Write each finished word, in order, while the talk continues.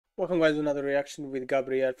Welcome guys to another reaction with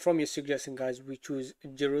Gabriel. From your suggestion guys, we choose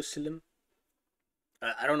Jerusalem.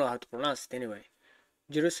 I don't know how to pronounce it anyway.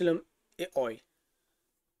 Jerusalem Oi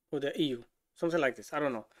or the EU. Something like this. I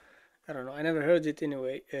don't know. I never heard it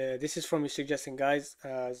anyway. This is from your suggestion guys.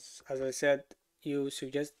 As I said, you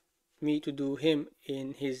suggest me to do him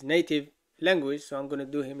in his native language, so I'm gonna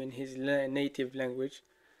do him in his native language.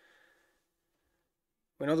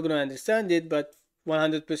 We're not gonna understand it, but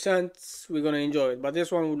 100% we're gonna enjoy it. But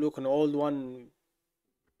this one will look an old one,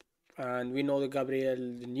 and we know the Gabriel,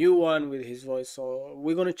 the new one with his voice, so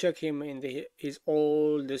we're gonna check him in his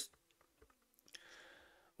oldest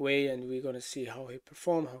way, and we're gonna see how he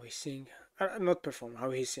perform, how he sing, not perform,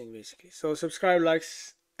 how he sing basically. So subscribe,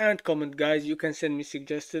 likes, and comment guys. You can send me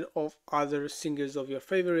suggestions of other singers of your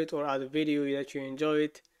favorite or other video that you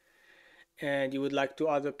enjoyed and you would like to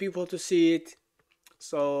other people to see it,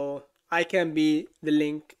 so I can be the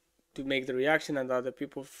link to make the reaction and other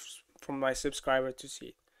people from my subscriber to see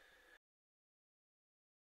it.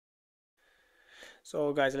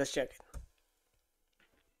 So guys, let's check it.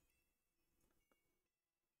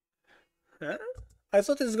 Huh? I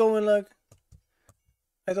thought it's going like,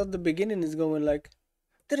 I thought the beginning is going like,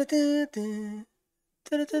 I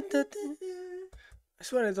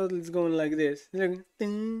swear I thought it's going like this, and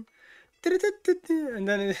then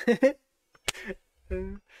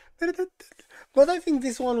it but I think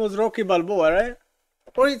this one was Rocky Balboa, right?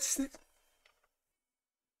 Or it's,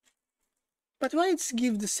 but why it's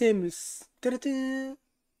give the same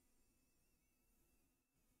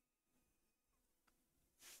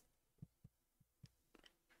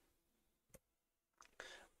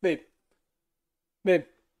babe, babe,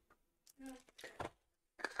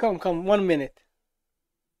 come 1 minute.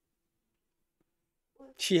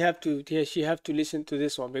 She have to, yeah, she have to listen to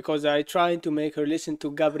this one because I trying to make her listen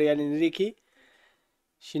to Gabriel and Henrique.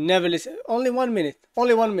 She never listen. Only 1 minute.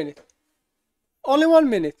 Only 1 minute. Only 1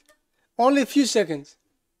 minute. Only a few seconds.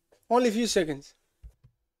 Only a few seconds.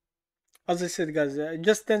 As I said, guys,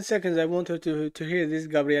 just 10 seconds. I want her to hear this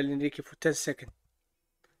Gabriel and Henrique for 10 seconds.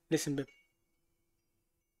 Listen, babe.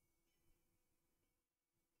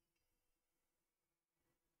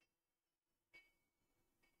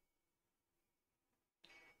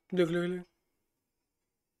 Look.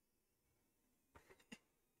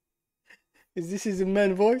 Is this his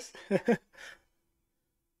man voice?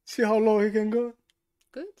 See how low he can go?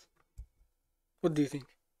 Good. What do you think?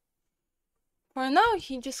 For now,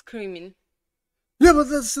 he just screaming. Yeah, but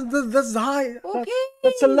that's the high. Okay,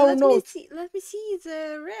 that's a low note. Let me see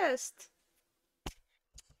the rest.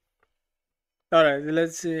 All right,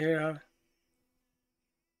 let's see here how.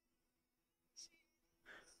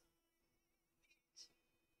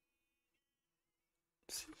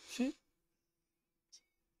 See?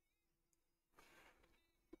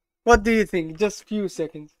 What do you think? Just few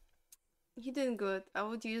seconds. He did good. I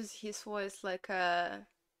would use his voice like a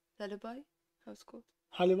lullaby. How's it called?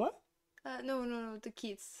 Halima? No, the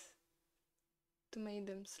kids. To make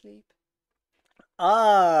them sleep.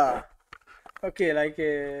 Ah, okay. Like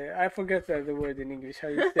I forget the word in English. How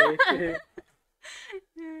you say it?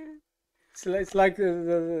 It's like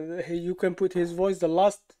you can put his voice the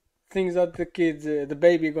last things that the kids, the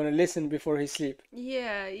baby, gonna listen before he sleep.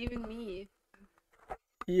 Yeah, even me.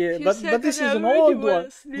 Yeah, Few but seconds this is I an already old wanna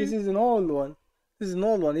one. sleep. This is an old one. This is an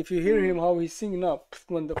old one. If you hear him how he's singing up,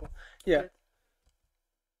 wonderful. Yeah. Good.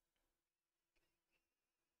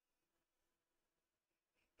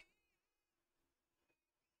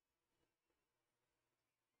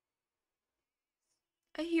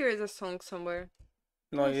 I hear the song somewhere.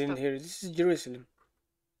 No, Oh, you didn't stop. hear it. This is Jerusalem.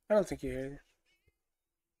 I don't think you heard it.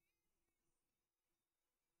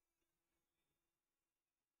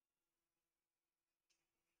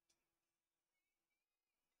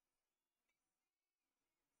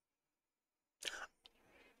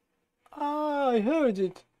 Ah, I heard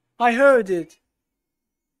it. I heard it.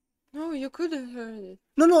 No, you couldn't hear it.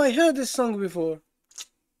 No, I heard this song before.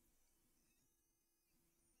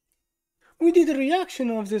 We did a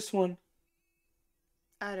reaction of this one.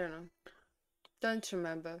 I don't know. Don't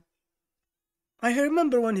remember. I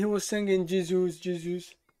remember when he was singing Jesus,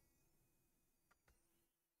 Jesus.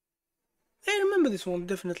 I remember this one,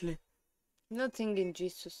 definitely. Nothing in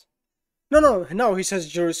Jesus. No, now he says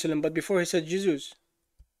Jerusalem, but before he said Jesus.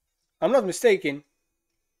 I'm not mistaken.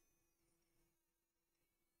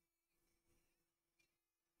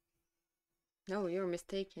 No, you're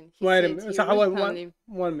mistaken. He Wait a said minute. he So will one, him.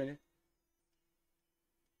 1 minute.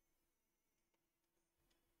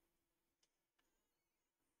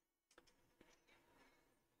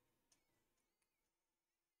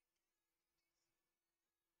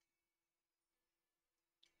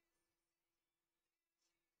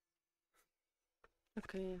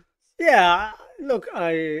 Okay. Yeah, look,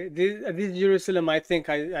 this Jerusalem, I think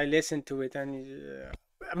I listened to it, and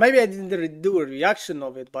maybe I didn't do a reaction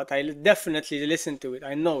of it, but I definitely listened to it.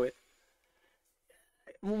 I know it.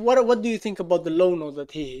 What do you think about the low note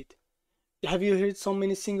that he hit? Have you heard so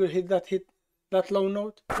many singers hit that low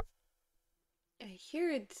note? I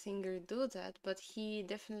hear the singer do that, but he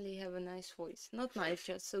definitely have a nice voice. Not nice,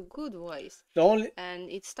 just a good voice. The only And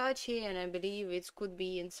it's touchy, and I believe it could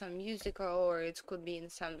be in some musical or it could be in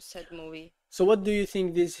some sad movie. So what do you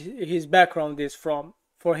think this his background is from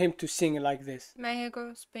for him to sing like this?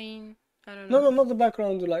 Mexico, Spain, I don't No, know. no, not the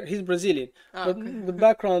background. Like he's Brazilian, Ah, but okay. the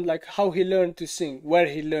background, like how he learned to sing, where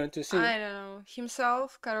he learned to sing. I don't know.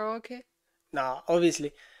 Himself, karaoke. Nah,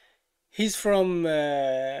 obviously he's from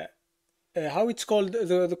how it's called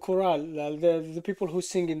the choral, the people who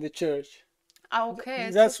sing in the church. Ah, okay,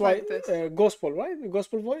 it's That's just why like this. gospel, right? The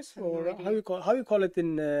gospel voice, I have no or idea. how you call it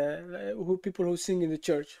in who people who sing in the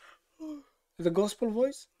church, the gospel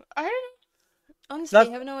voice. I don't know. Honestly, I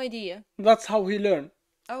That have no idea. that's how he learned,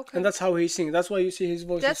 and Okay. that's how he sings. That's why you see his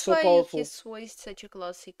voice is That's so why powerful. his voice such a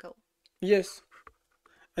classical. Yes,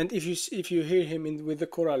 and if you hear him with the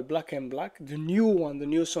choral Black and Black, the new one, the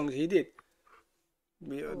new songs he did,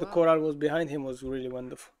 Oh, the wow. choral was behind him was really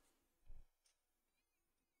wonderful.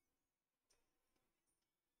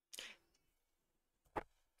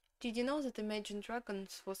 Did you know that Imagine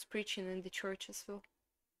Dragons was preaching in the church as well?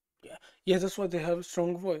 Yeah, that's why they have a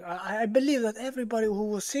strong voice. I believe that everybody who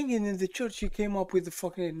was singing in the church, he came up with a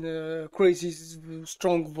fucking crazy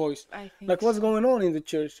strong voice. I think Like, what's so. going on in the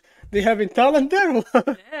church? They having talent there?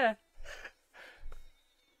 Yeah.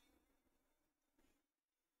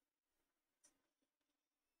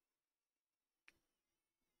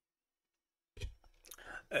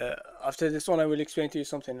 After this one, I will explain to you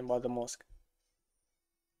something about the mosque.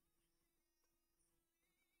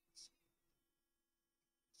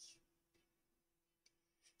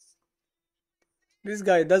 This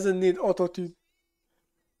guy doesn't need auto-tune.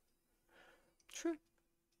 True.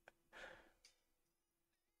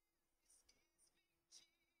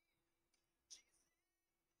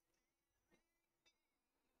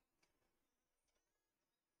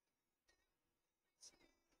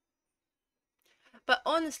 But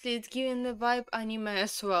honestly, it's giving the vibe anime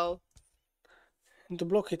as well. And to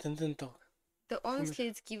block it and then talk. Honestly,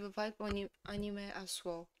 it's give a vibe anime as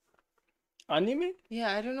well. Anime?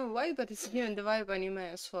 Yeah, I don't know why, but it's giving the vibe anime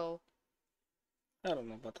as well. I don't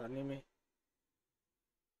know about anime.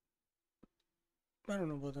 I don't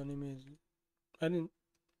know about anime. I didn't.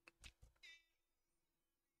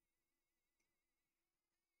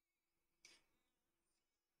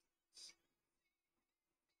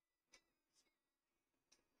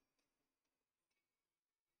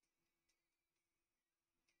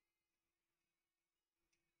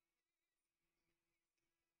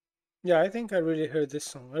 Yeah, I think I really heard this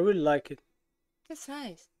song. I really like it. That's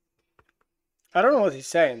nice. I don't know what he's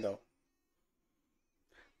saying though.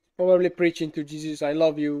 Probably preaching to Jesus, I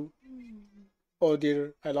love you. Oh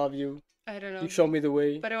dear, I love you. I don't You know, show me the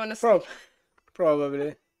way. but I wanna see.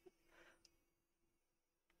 Probably.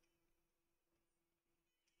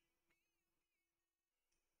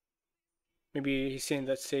 Maybe he's saying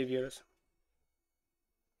that saviors.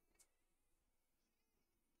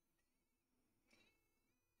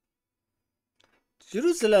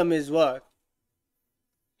 Jerusalem is what?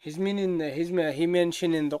 He's meaning he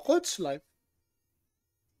mentioning the Quds like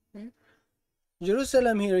Hmm?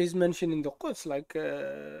 Jerusalem here is mentioning the Quds like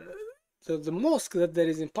the mosque that there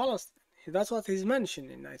is in Palestine. That's what he's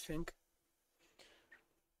mentioning, I think.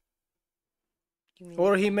 You mean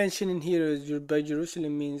Or he mentioning here by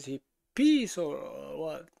Jerusalem means he peace or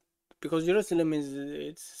what? Because Jerusalem is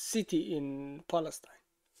it's city in Palestine.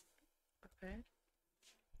 okay?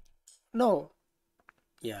 No,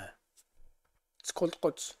 yeah, it's called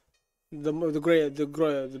Quds.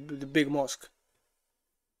 The big mosque.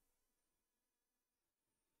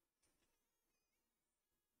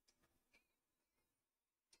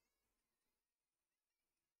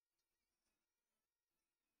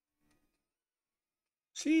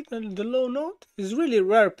 See the low note is really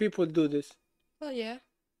rare. People do this Well, yeah,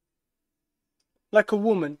 like a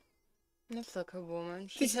woman. not like a woman.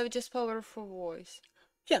 He This have just powerful voice.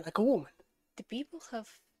 yeah, like a woman. The people have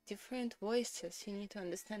different voices. You need to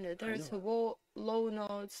understand it. I There's know. a low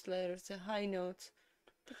notes. There's a high notes.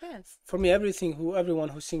 Depends. For me, everyone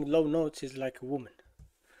who sings low notes is like a woman.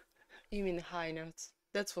 You mean high notes?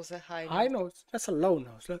 That was a high High note. notes, that's a low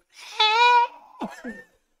note. Look.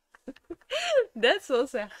 That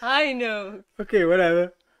was a high note. Okay,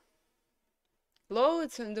 whatever. Low,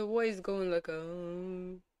 it's and the voice going like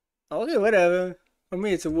a. Okay, whatever. For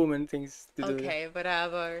me, it's a woman things to do. Okay,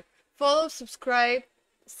 whatever. Follow, subscribe,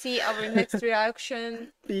 see our next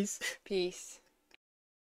reaction. Peace. Peace.